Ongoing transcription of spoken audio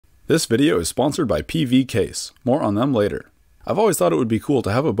This video is sponsored by PV Case. More on them later. I've always thought it would be cool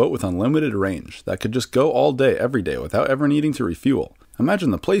to have a boat with unlimited range that could just go all day every day without ever needing to refuel.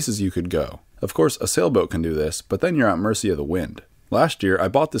 Imagine the places you could go. Of course, a sailboat can do this, but then you're at mercy of the wind. Last year, I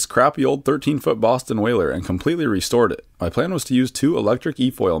bought this crappy old 13-foot Boston Whaler and completely restored it. My plan was to use 2 electric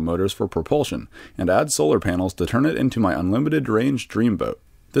e-foil motors for propulsion and add solar panels to turn it into my unlimited range dream boat.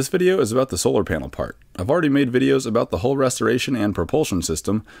 This video is about the solar panel part. I've already made videos about the whole restoration and propulsion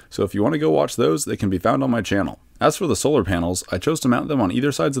system, so if you want to go watch those, they can be found on my channel. As for the solar panels, I chose to mount them on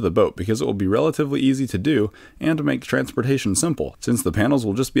either sides of the boat because it will be relatively easy to do and to make transportation simple, since the panels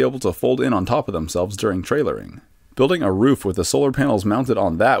will just be able to fold in on top of themselves during trailering. Building a roof with the solar panels mounted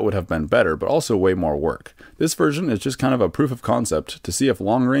on that would have been better, but also way more work. This version is just kind of a proof of concept to see if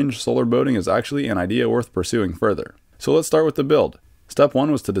long-range solar boating is actually an idea worth pursuing further. So let's start with the build. Step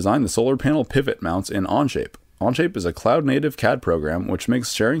 1 was to design the solar panel pivot mounts in Onshape. Onshape is a cloud-native CAD program which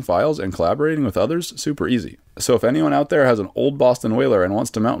makes sharing files and collaborating with others super easy. So if anyone out there has an old Boston Whaler and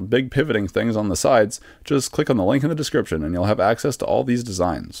wants to mount big pivoting things on the sides, just click on the link in the description and you'll have access to all these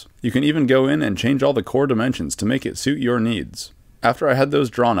designs. You can even go in and change all the core dimensions to make it suit your needs. After I had those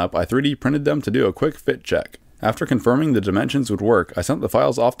drawn up, I 3D printed them to do a quick fit check. After confirming the dimensions would work, I sent the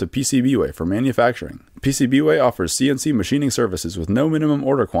files off to PCBWay for manufacturing. PCBWay offers CNC machining services with no minimum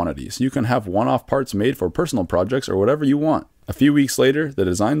order quantity, so you can have one-off parts made for personal projects or whatever you want. A few weeks later, the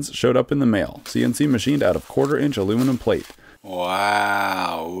designs showed up in the mail, CNC machined out of 1/4-inch aluminum plate.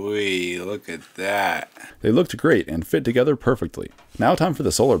 Wow-wee, look at that. They looked great and fit together perfectly. Now time for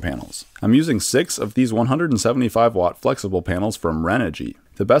the solar panels. I'm using 6 of these 175-watt flexible panels from Renogy.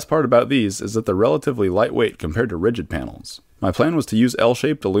 The best part about these is that they're relatively lightweight compared to rigid panels. My plan was to use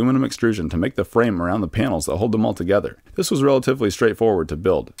L-shaped aluminum extrusion to make the frame around the panels that hold them all together. This was relatively straightforward to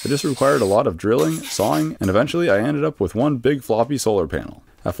build. It just required a lot of drilling, sawing, and eventually I ended up with one big floppy solar panel.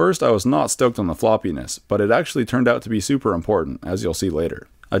 At first I was not stoked on the floppiness, but it actually turned out to be super important, as you'll see later.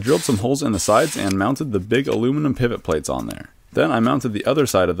 I drilled some holes in the sides and mounted the big aluminum pivot plates on there. Then I mounted the other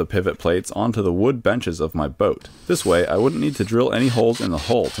side of the pivot plates onto the wood benches of my boat. This way I wouldn't need to drill any holes in the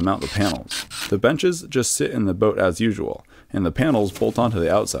hull to mount the panels. The benches just sit in the boat as usual, and the panels bolt onto the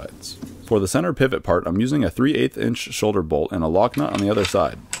outsides. For the center pivot part, I'm using a 3/8-inch shoulder bolt and a lock nut on the other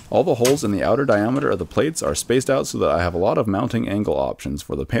side. All the holes in the outer diameter of the plates are spaced out so that I have a lot of mounting angle options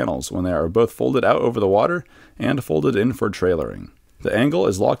for the panels when they are both folded out over the water and folded in for trailering. The angle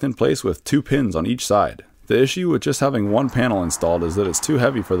is locked in place with 2 pins on each side. The issue with just having one panel installed is that it's too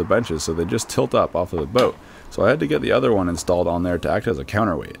heavy for the benches, so they just tilt up off of the boat, so I had to get the other one installed on there to act as a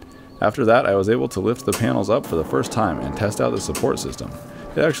counterweight. After that, I was able to lift the panels up for the first time and test out the support system.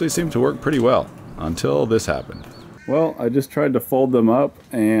 It actually seemed to work pretty well, until this happened. Well, I just tried to fold them up,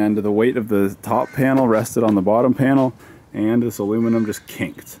 and the weight of the top panel rested on the bottom panel, and this aluminum just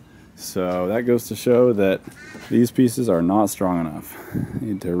kinked. So that goes to show that these pieces are not strong enough.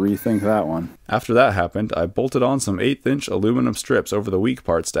 Need to rethink that one. After that happened, I bolted on some 1/8-inch aluminum strips over the weak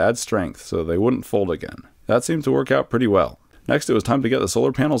parts to add strength so they wouldn't fold again. That seemed to work out pretty well. Next, it was time to get the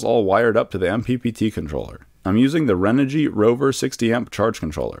solar panels all wired up to the MPPT controller. I'm using the Renogy Rover 60-amp charge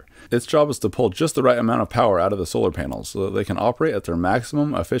controller. Its job is to pull just the right amount of power out of the solar panels so that they can operate at their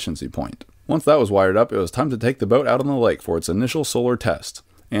maximum efficiency point. Once that was wired up, it was time to take the boat out on the lake for its initial solar test.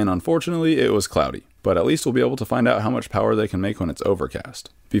 And unfortunately, it was cloudy, but at least we'll be able to find out how much power they can make when it's overcast.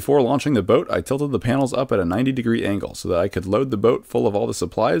 Before launching the boat, I tilted the panels up at a 90-degree angle so that I could load the boat full of all the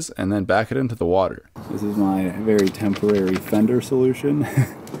supplies and then back it into the water. This is my very temporary fender solution.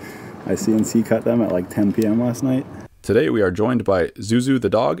 I CNC cut them at like 10 p.m. last night. Today we are joined by Zuzu the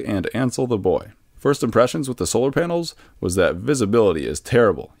dog and Ansel the boy. First impressions with the solar panels was that visibility is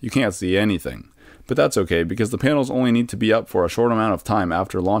terrible. You can't see anything. But that's okay because the panels only need to be up for a short amount of time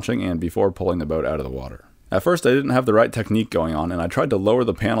after launching and before pulling the boat out of the water. At first I didn't have the right technique going on and I tried to lower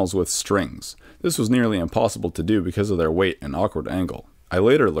the panels with strings. This was nearly impossible to do because of their weight and awkward angle. I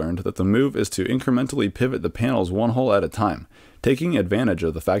later learned that the move is to incrementally pivot the panels one hole at a time, taking advantage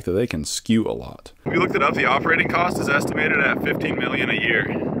of the fact that they can skew a lot. We looked it up, the operating cost is estimated at $15 million a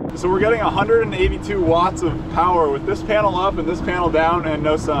year. So we're getting 182 watts of power with this panel up and this panel down and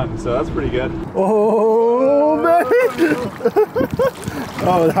no sun, so that's pretty good. Oh, man!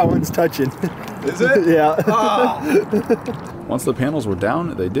 Oh, that one's touching. Is it? Yeah. Ah. Once the panels were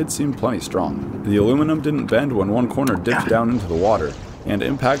down, they did seem plenty strong. The aluminum didn't bend when one corner dipped down into the water, and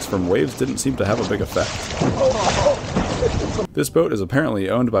impacts from waves didn't seem to have a big effect. This boat is apparently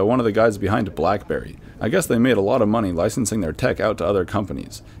owned by one of the guys behind BlackBerry. I guess they made a lot of money licensing their tech out to other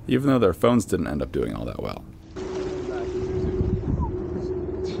companies, even though their phones didn't end up doing all that well.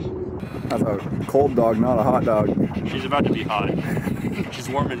 That's a cold dog, not a hot dog. She's about to be hot. She's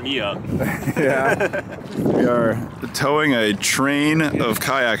warming me up. Yeah. We are towing a train of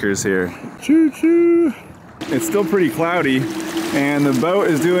kayakers here. Choo choo. It's still pretty cloudy, and the boat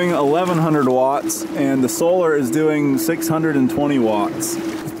is doing 1100 watts, and the solar is doing 620 watts.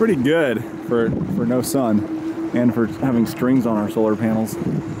 It's pretty good for no sun, and for having strings on our solar panels.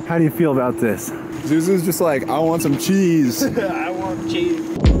 How do you feel about this? Zuzu's just like, I want some cheese. I want cheese.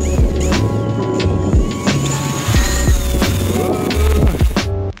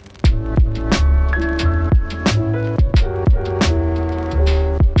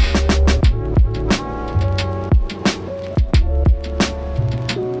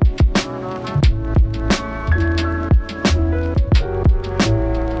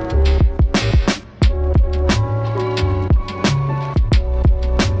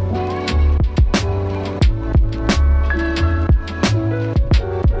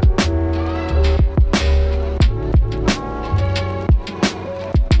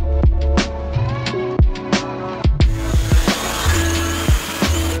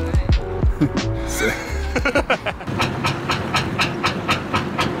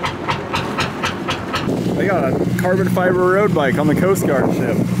 They got a carbon fiber road bike on the Coast Guard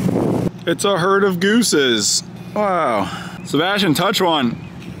ship. It's a herd of gooses. Wow. Sebastian, touch one.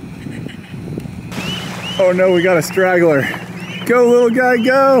 Oh no, we got a straggler. Go, little guy,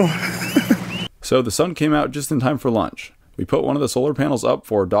 go. So the sun came out just in time for lunch. We put one of the solar panels up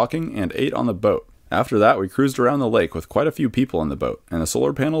for docking and ate on the boat. After that, we cruised around the lake with quite a few people in the boat, and the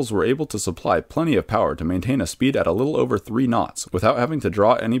solar panels were able to supply plenty of power to maintain a speed at a little over 3 knots without having to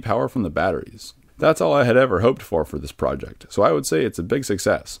draw any power from the batteries. That's all I had ever hoped for this project, so I would say it's a big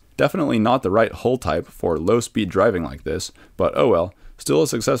success. Definitely not the right hull type for low-speed driving like this, but oh well, still a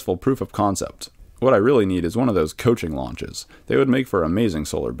successful proof of concept. What I really need is one of those coaching launches. They would make for amazing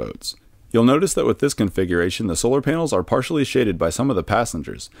solar boats. You'll notice that with this configuration, the solar panels are partially shaded by some of the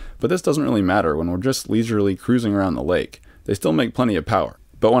passengers, but this doesn't really matter when we're just leisurely cruising around the lake. They still make plenty of power.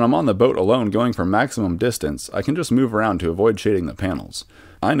 But when I'm on the boat alone going for maximum distance, I can just move around to avoid shading the panels.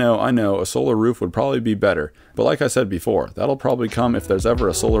 I know, a solar roof would probably be better, but like I said before, that'll probably come if there's ever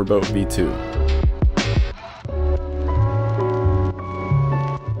a solar boat V2.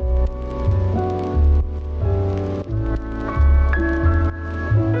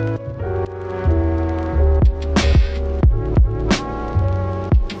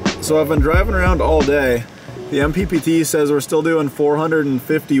 So I've been driving around all day. The MPPT says we're still doing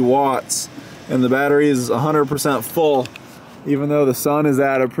 450 watts and the battery is 100% full, even though the sun is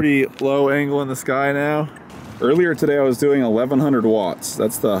at a pretty low angle in the sky now. Earlier today I was doing 1100 watts.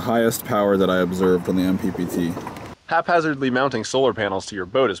 That's the highest power that I observed on the MPPT. Haphazardly mounting solar panels to your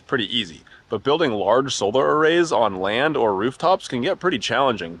boat is pretty easy, but building large solar arrays on land or rooftops can get pretty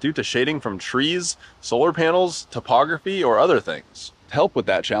challenging due to shading from trees, solar panels, topography, or other things. To help with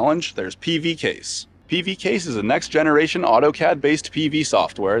that challenge, there's PVCase. PVCase is a next-generation AutoCAD-based PV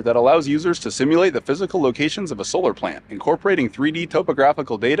software that allows users to simulate the physical locations of a solar plant, incorporating 3D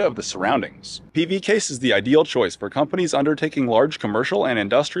topographical data of the surroundings. PVCase is the ideal choice for companies undertaking large commercial and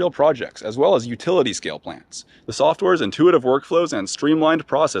industrial projects, as well as utility-scale plants. The software's intuitive workflows and streamlined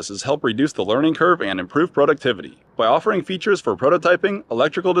processes help reduce the learning curve and improve productivity. By offering features for prototyping,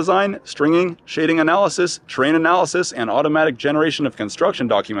 electrical design, stringing, shading analysis, terrain analysis, and automatic generation of construction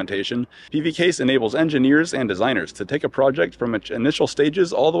documentation, PVCase enables engineers and designers to take a project from its initial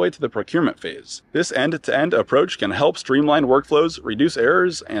stages all the way to the procurement phase. This end-to-end approach can help streamline workflows, reduce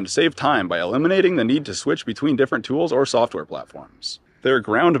errors, and save time by eliminating the need to switch between different tools or software platforms. Their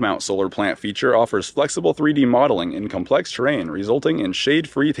ground mount solar plant feature offers flexible 3D modeling in complex terrain, resulting in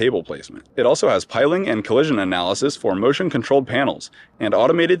shade-free table placement. It also has piling and collision analysis for motion-controlled panels, and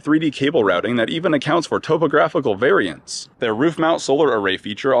automated 3D cable routing that even accounts for topographical variance. Their roof mount solar array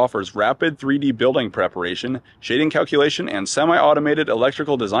feature offers rapid 3D building preparation, shading calculation, and semi-automated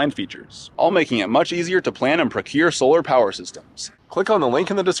electrical design features, all making it much easier to plan and procure solar power systems. Click on the link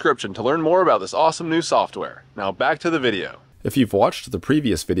in the description to learn more about this awesome new software. Now back to the video. If you've watched the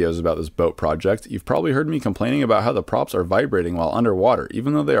previous videos about this boat project, you've probably heard me complaining about how the props are vibrating while underwater,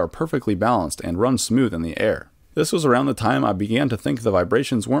 even though they are perfectly balanced and run smooth in the air. This was around the time I began to think the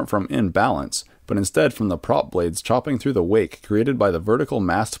vibrations weren't from imbalance, but instead from the prop blades chopping through the wake created by the vertical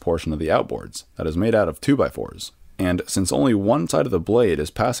mast portion of the outboards, that is made out of 2x4s. And since only one side of the blade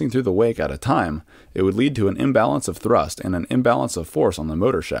is passing through the wake at a time, it would lead to an imbalance of thrust and an imbalance of force on the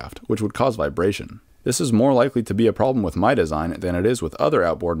motor shaft, which would cause vibration. This is more likely to be a problem with my design than it is with other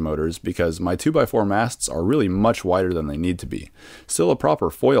outboard motors because my 2x4 masts are really much wider than they need to be. Still a proper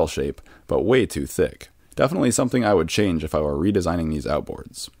foil shape, but way too thick. Definitely something I would change if I were redesigning these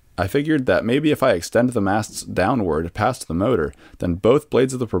outboards. I figured that maybe if I extend the masts downward past the motor, then both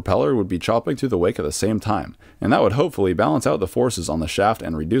blades of the propeller would be chopping through the wake at the same time, and that would hopefully balance out the forces on the shaft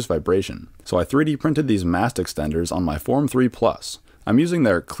and reduce vibration. So I 3D printed these mast extenders on my Form 3 Plus. I'm using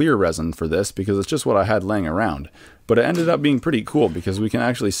their clear resin for this because it's just what I had laying around, but it ended up being pretty cool because we can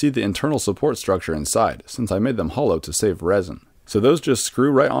actually see the internal support structure inside, since I made them hollow to save resin. So those just screw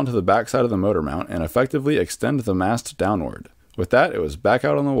right onto the backside of the motor mount and effectively extend the mast downward. With that, it was back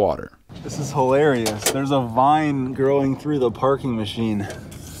out on the water. This is hilarious. There's a vine growing through the parking machine.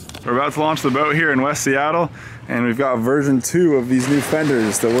 We're about to launch the boat here in West Seattle, and we've got version 2 of these new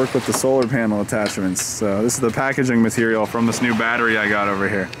fenders that work with the solar panel attachments. So this is the packaging material from this new battery I got over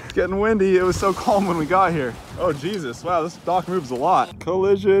here. It's getting windy. It was so calm when we got here. Oh Jesus, wow, this dock moves a lot.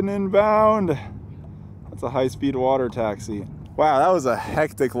 Collision inbound. That's a high-speed water taxi. Wow, that was a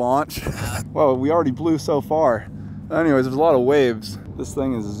hectic launch. Whoa, we already blew so far. Anyways, there's a lot of waves. This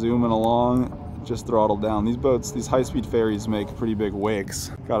thing is zooming along. Just throttled down. These boats, these high-speed ferries make pretty big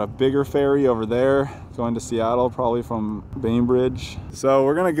wakes. Got a bigger ferry over there going to Seattle, probably from Bainbridge. So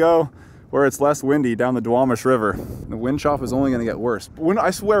we're gonna go where it's less windy, down the Duwamish River. The wind chop is only gonna get worse.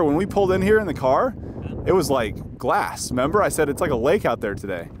 I swear, when we pulled in here in the car, it was like glass. Remember I said it's like a lake out there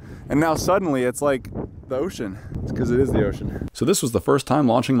today? And now suddenly it's like the ocean. It's because it is the ocean. So this was the first time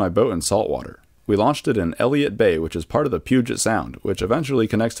launching my boat in saltwater. We launched it in Elliott Bay, which is part of the Puget Sound, which eventually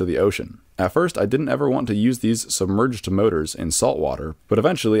connects to the ocean. At first, I didn't ever want to use these submerged motors in salt water, but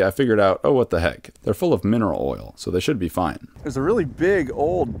eventually I figured out, oh, what the heck, they're full of mineral oil, so they should be fine. There's a really big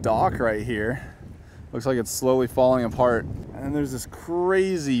old dock right here. Looks like it's slowly falling apart. And there's this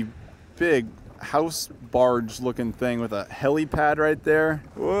crazy big house barge looking thing with a helipad right there.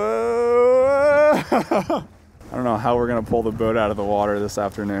 Whoa! I don't know how we're gonna pull the boat out of the water this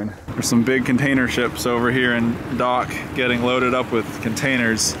afternoon. There's some big container ships over here in dock getting loaded up with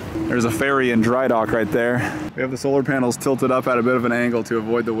containers. There's a ferry in dry dock right there. We have the solar panels tilted up at a bit of an angle to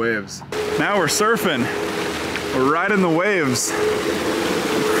avoid the waves. Now we're surfing. We're riding the waves.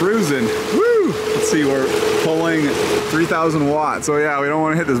 We're cruising. Woo! Let's see, we're pulling 3,000 watts. So yeah, we don't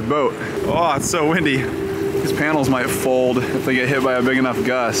want to hit this boat. Oh, it's so windy. These panels might fold if they get hit by a big enough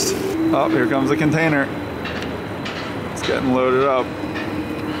gust. Oh, here comes the container. Getting loaded up.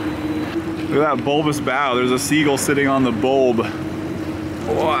 Look at that bulbous bow. There's a seagull sitting on the bulb.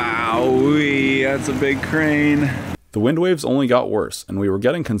 Wow-wee, that's a big crane. The wind waves only got worse, and we were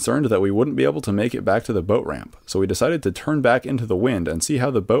getting concerned that we wouldn't be able to make it back to the boat ramp, so we decided to turn back into the wind and see how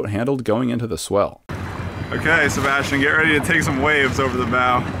the boat handled going into the swell. Okay, Sebastian, get ready to take some waves over the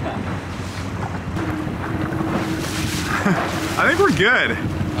bow. I think we're good.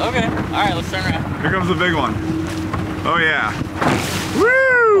 Okay, alright, let's turn around. Here comes the big one. Oh yeah.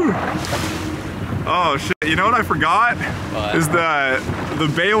 Woo! Oh shit, you know what I forgot? What? Is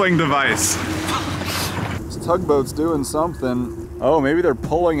the bailing device. This tugboat's doing something. Oh, maybe they're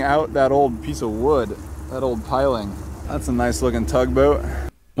pulling out that old piece of wood, that old piling. That's a nice looking tugboat.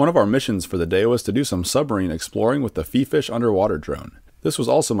 One of our missions for the day was to do some submarine exploring with the Feefish underwater drone. This was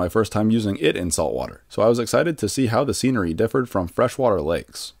also my first time using it in saltwater, so I was excited to see how the scenery differed from freshwater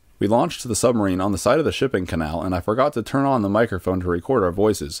lakes. We launched the submarine on the side of the shipping canal, and I forgot to turn on the microphone to record our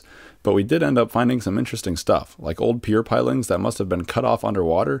voices, but we did end up finding some interesting stuff, like old pier pilings that must have been cut off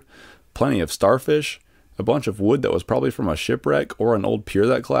underwater, plenty of starfish, a bunch of wood that was probably from a shipwreck or an old pier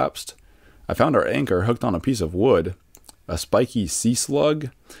that collapsed. I found our anchor hooked on a piece of wood, a spiky sea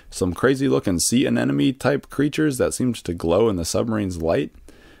slug, some crazy looking sea anemone type creatures that seemed to glow in the submarine's light,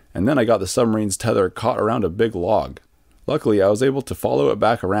 and then I got the submarine's tether caught around a big log. Luckily, I was able to follow it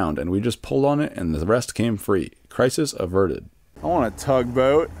back around, and we just pulled on it and the rest came free. Crisis averted. I want a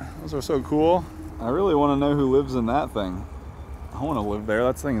tugboat. Those are so cool. I really want to know who lives in that thing. I want to live there.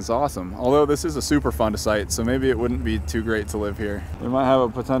 That thing is awesome. Although this is a super fun site, so maybe it wouldn't be too great to live here. We might have a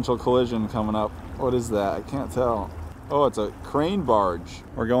potential collision coming up. What is that? I can't tell. Oh, it's a crane barge.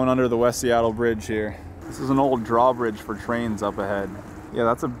 We're going under the West Seattle Bridge here. This is an old drawbridge for trains up ahead. Yeah,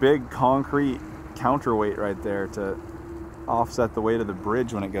 that's a big concrete counterweight right there to offset the weight of the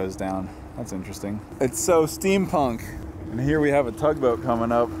bridge when it goes down. That's interesting. It's so steampunk. And here we have a tugboat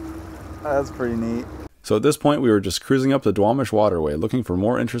coming up. That's pretty neat. So at this point we were just cruising up the Duwamish waterway looking for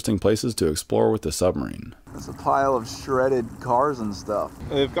more interesting places to explore with the submarine. There's a pile of shredded cars and stuff.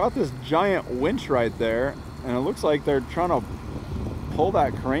 They've got this giant winch right there, and it looks like they're trying to pull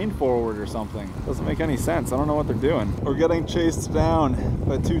that crane forward or something. Doesn't make any sense. I don't know what they're doing. We're getting chased down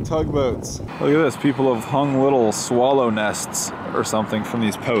by 2 tugboats. Look at this. People have hung little swallow nests or something from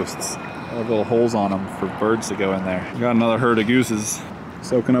these posts. They have little holes on them for birds to go in there. We got another herd of gooses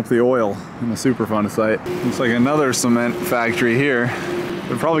soaking up the oil in the Superfund site. Looks like another cement factory here.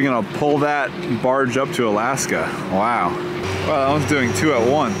 They're probably gonna pull that barge up to Alaska. Wow. Wow, that one's doing two at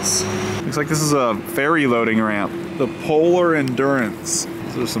once. Looks like this is a ferry loading ramp. The Polar Endurance.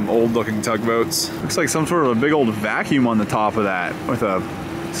 Those are some old looking tugboats. Looks like some sort of a big old vacuum on the top of that with a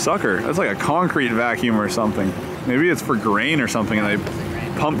sucker. That's like a concrete vacuum or something. Maybe it's for grain or something and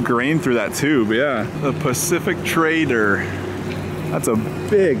they pump grain through that tube, yeah. The Pacific Trader. That's a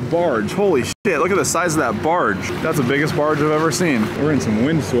big barge. Holy shit, look at the size of that barge. That's the biggest barge I've ever seen. We're in some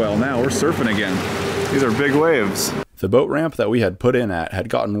wind swell now. We're surfing again. These are big waves. The boat ramp that we had put in at had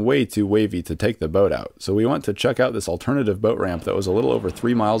gotten way too wavy to take the boat out, so we went to check out this alternative boat ramp that was a little over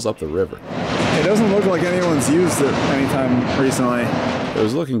 3 miles up the river. It doesn't look like anyone's used it anytime recently. It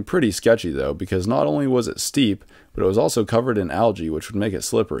was looking pretty sketchy though, because not only was it steep, but it was also covered in algae, which would make it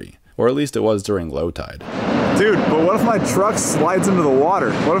slippery. Or at least it was during low tide. Dude, but what if my truck slides into the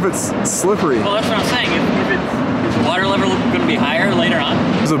water? What if it's slippery? Well, that's what I'm saying. Is the water level going to be higher later on?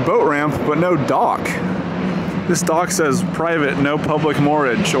 There's a boat ramp, but no dock. This dock says private, no public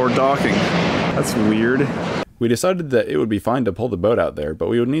moorage or docking. That's weird. We decided that it would be fine to pull the boat out there, but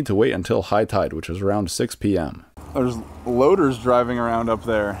we would need to wait until high tide, which was around 6 p.m. There's loaders driving around up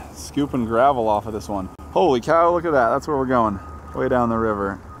there, scooping gravel off of this one. Holy cow, look at that. That's where we're going. Way down the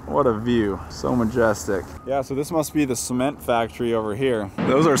river. What a view. So majestic. Yeah, so this must be the cement factory over here.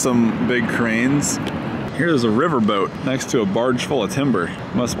 Those are some big cranes. Here's a riverboat next to a barge full of timber.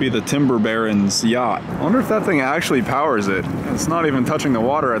 Must be the timber baron's yacht. I wonder if that thing actually powers it. It's not even touching the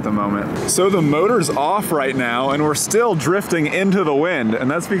water at the moment. So the motor's off right now and we're still drifting into the wind,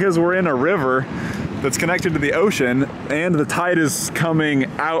 and that's because we're in a river that's connected to the ocean and the tide is coming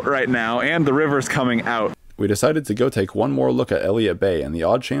out right now and the river's coming out. We decided to go take one more look at Elliott Bay and the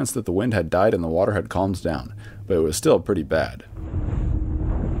odd chance that the wind had died and the water had calmed down, but it was still pretty bad.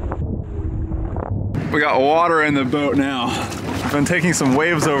 We got water in the boat now. I've been taking some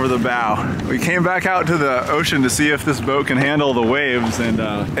waves over the bow. We came back out to the ocean to see if this boat can handle the waves, and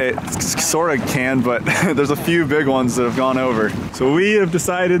it sort of can, but there's a few big ones that have gone over. So we have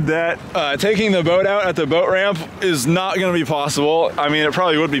decided that taking the boat out at the boat ramp is not gonna be possible. I mean, it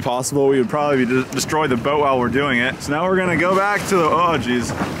probably would be possible. We would probably destroy the boat while we're doing it. So now we're gonna go back to the, oh geez.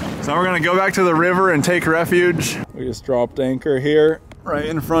 So now we're gonna go back to the river and take refuge. We just dropped anchor here, right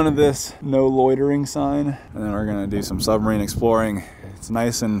in front of this no loitering sign. And then we're gonna do some submarine exploring. It's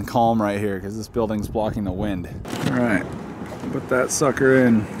nice and calm right here because this building's blocking the wind. All right, put that sucker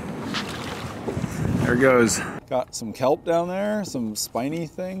in. There it goes. Got some kelp down there, some spiny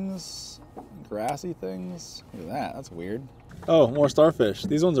things, grassy things. Look at that, that's weird. Oh, more starfish.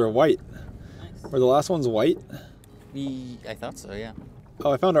 These ones are white. Nice. Were the last ones white? I thought so, yeah.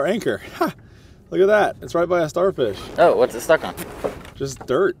 Oh, I found our anchor. Ha! Look at that, it's right by a starfish. Oh, what's it stuck on? Just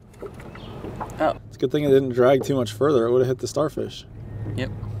dirt. Oh. It's a good thing it didn't drag too much further. It would have hit the starfish. Yep.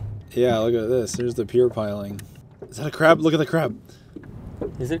 Yeah, look at this. There's the pier piling. Is that a crab? Look at the crab.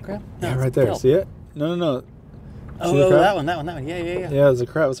 Is it a crab? No, yeah, right there. See it? No, no, no. Oh, that one. Yeah. Yeah, it's a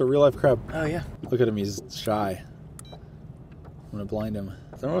crab. It's a real life crab. Oh, yeah. Look at him. He's shy. I'm going to blind him.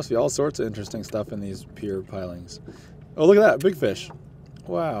 There must be all sorts of interesting stuff in these pier pilings. Oh, look at that. Big fish.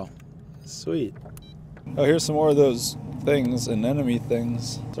 Wow. Sweet. Oh, here's some more of those things, anemone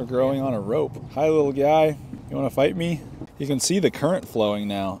things. They're growing on a rope. Hi, little guy. You want to fight me? You can see the current flowing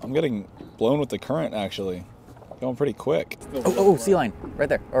now. I'm getting blown with the current, actually. Going pretty quick. Oh, sea lion. Right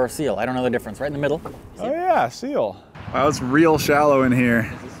there. Or seal. I don't know the difference. Right in the middle. Oh, yeah, seal. Wow, it's real shallow in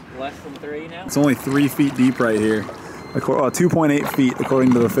here. Is this less than 3 now? It's only 3 feet deep right here. 2.8 feet,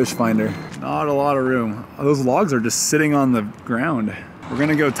 according to the fish finder. Not a lot of room. Those logs are just sitting on the ground. We're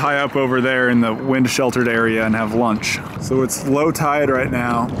gonna go tie up over there in the wind sheltered area and have lunch. So it's low tide right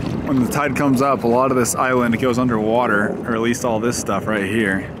now. When the tide comes up, a lot of this island goes underwater, or at least all this stuff right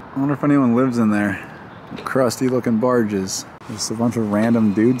here. I wonder if anyone lives in there. Crusty looking barges. There's a bunch of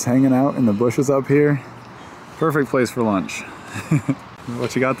random dudes hanging out in the bushes up here. Perfect place for lunch.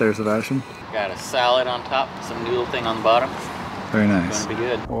 What you got there, Sebastian? Got a salad on top, some noodle thing on the bottom. Very nice. It's gonna be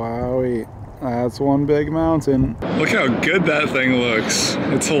good. Wowie. That's one big mountain. Look how good that thing looks.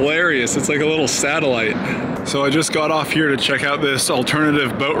 It's hilarious. It's like a little satellite. So I just got off here to check out this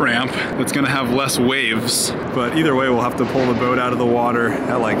alternative boat ramp that's gonna have less waves. But either way, we'll have to pull the boat out of the water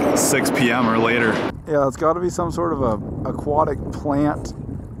at like 6 p.m. or later. Yeah, it's gotta be some sort of a aquatic plant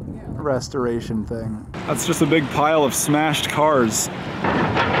restoration thing. That's just a big pile of smashed cars.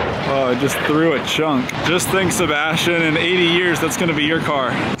 Oh, I just threw a chunk. Just think, Sebastian, in 80 years, that's gonna be your car.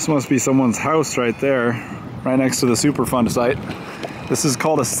 This must be someone's house right there, right next to the Superfund site. This is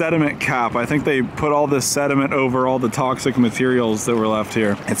called a sediment cap. I think they put all this sediment over all the toxic materials that were left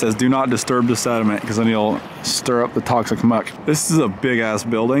here. It says do not disturb the sediment because then you'll stir up the toxic muck. This is a big ass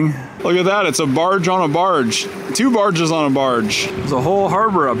building. Look at that, it's a barge on a barge. 2 barges on a barge. There's a whole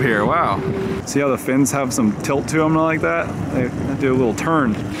harbor up here, wow. See how the fins have some tilt to them like that? They do a little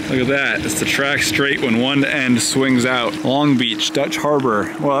turn. Look at that, it's the track straight when one end swings out. Long Beach, Dutch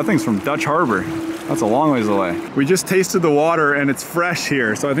Harbor. Well, that thing's from Dutch Harbor. That's a long ways away. We just tasted the water and it's fresh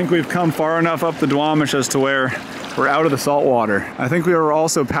here. So I think we've come far enough up the Duwamish as to where we're out of the salt water. I think we were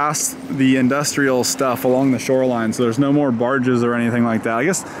also past the industrial stuff along the shoreline. So there's no more barges or anything like that. I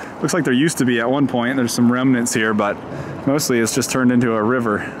guess looks like there used to be at one point. There's some remnants here, but mostly it's just turned into a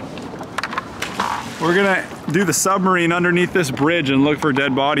river. We're gonna do the submarine underneath this bridge and look for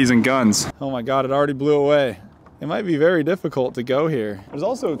dead bodies and guns. Oh my God, it already blew away. It might be very difficult to go here. There's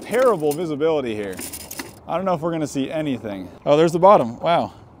also terrible visibility here. I don't know if we're gonna see anything. Oh, there's the bottom,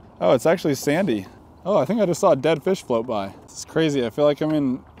 wow. Oh, it's actually sandy. Oh, I think I just saw a dead fish float by. It's crazy, I feel like I'm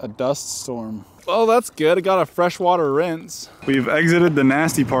in a dust storm. Oh, that's good, I got a freshwater rinse. We've exited the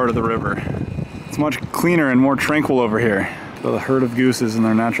nasty part of the river. It's much cleaner and more tranquil over here. The herd of gooses in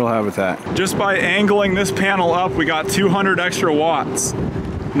their natural habitat. Just by angling this panel up, we got 200 extra watts.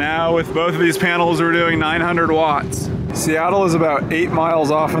 Now with both of these panels, we're doing 900 watts. Seattle is about 8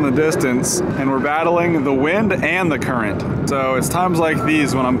 miles off in the distance, and we're battling the wind and the current. So it's times like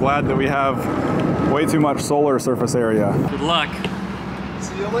these when I'm glad that we have way too much solar surface area. Good luck.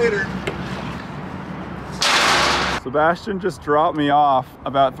 See you later. Sebastian just dropped me off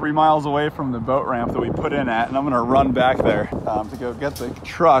about 3 miles away from the boat ramp that we put in at, and I'm gonna run back there to go get the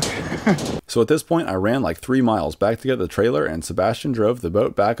truck. So at this point, I ran like 3 miles back to get the trailer, and Sebastian drove the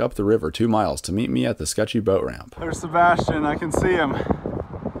boat back up the river 2 miles to meet me at the sketchy boat ramp. There's Sebastian, I can see him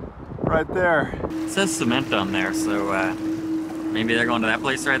right there. It says cement on there, so maybe they're going to that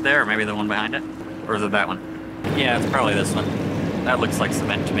place right there, or maybe the one behind it? Or is it that one? Yeah, it's probably this one. That looks like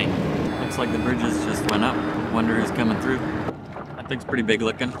cement to me. Looks like the bridges just went up. Wonder who's coming through. That thing's pretty big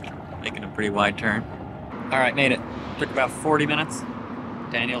looking, making a pretty wide turn. All right, made it. Took about 40 minutes.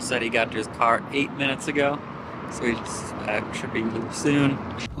 Daniel said he got to his car 8 minutes ago, so he should be soon.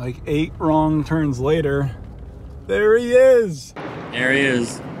 Like 8 wrong turns later, there he is. There he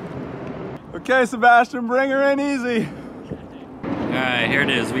is. Okay, Sebastian, bring her in easy. All right, here it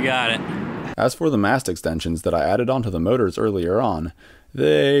is, we got it. As for the mast extensions that I added onto the motors earlier on,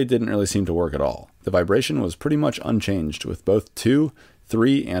 they didn't really seem to work at all. The vibration was pretty much unchanged with both 2,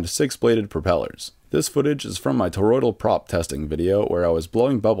 3, and 6 bladed propellers. This footage is from my toroidal prop testing video where I was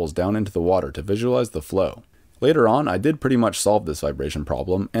blowing bubbles down into the water to visualize the flow. Later on, I did pretty much solve this vibration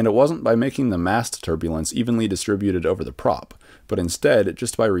problem, and it wasn't by making the mast turbulence evenly distributed over the prop, but instead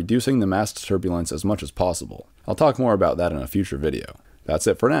just by reducing the mast turbulence as much as possible. I'll talk more about that in a future video. That's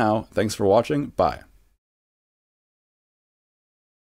it for now, thanks for watching, bye.